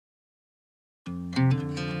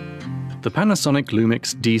The Panasonic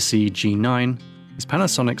Lumix DC G9 is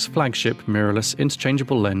Panasonic's flagship mirrorless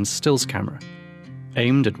interchangeable lens stills camera,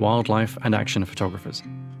 aimed at wildlife and action photographers.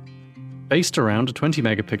 Based around a 20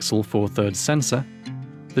 megapixel 4/3 sensor,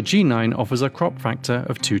 the G9 offers a crop factor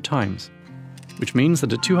of 2 times, which means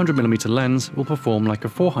that a 200mm lens will perform like a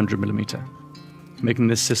 400mm, making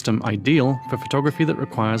this system ideal for photography that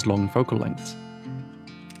requires long focal lengths.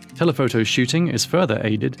 Telephoto shooting is further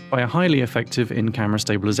aided by a highly effective in-camera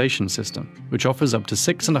stabilization system, which offers up to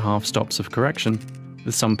 6.5 stops of correction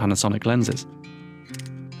with some Panasonic lenses.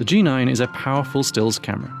 The G9 is a powerful stills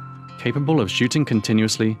camera, capable of shooting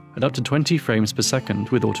continuously at up to 20 frames per second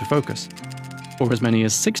with autofocus, or as many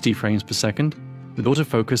as 60 frames per second with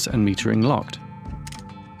autofocus and metering locked.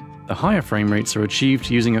 The higher frame rates are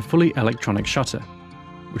achieved using a fully electronic shutter,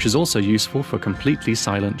 which is also useful for completely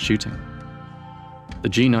silent shooting. The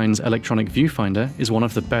G9's electronic viewfinder is one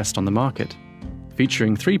of the best on the market,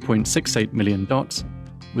 featuring 3.68 million dots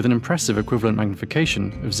with an impressive equivalent magnification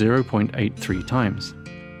of 0.83 times.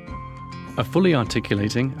 A fully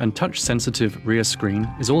articulating and touch-sensitive rear screen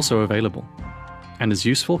is also available, and is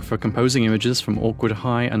useful for composing images from awkward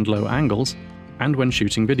high and low angles and when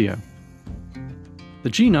shooting video. The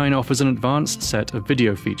G9 offers an advanced set of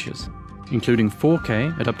video features, including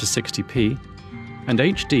 4K at up to 60p and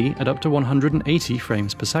HD at up to 180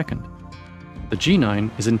 frames per second. The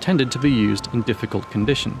G9 is intended to be used in difficult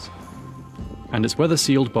conditions, and its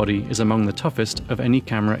weather-sealed body is among the toughest of any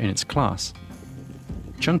camera in its class.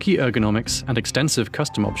 Chunky ergonomics and extensive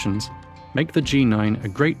custom options make the G9 a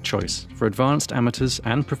great choice for advanced amateurs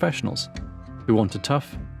and professionals who want a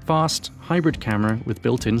tough, fast, hybrid camera with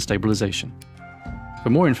built-in stabilization.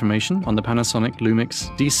 For more information on the Panasonic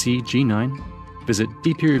Lumix DC G9, visit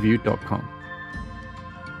dpreview.com.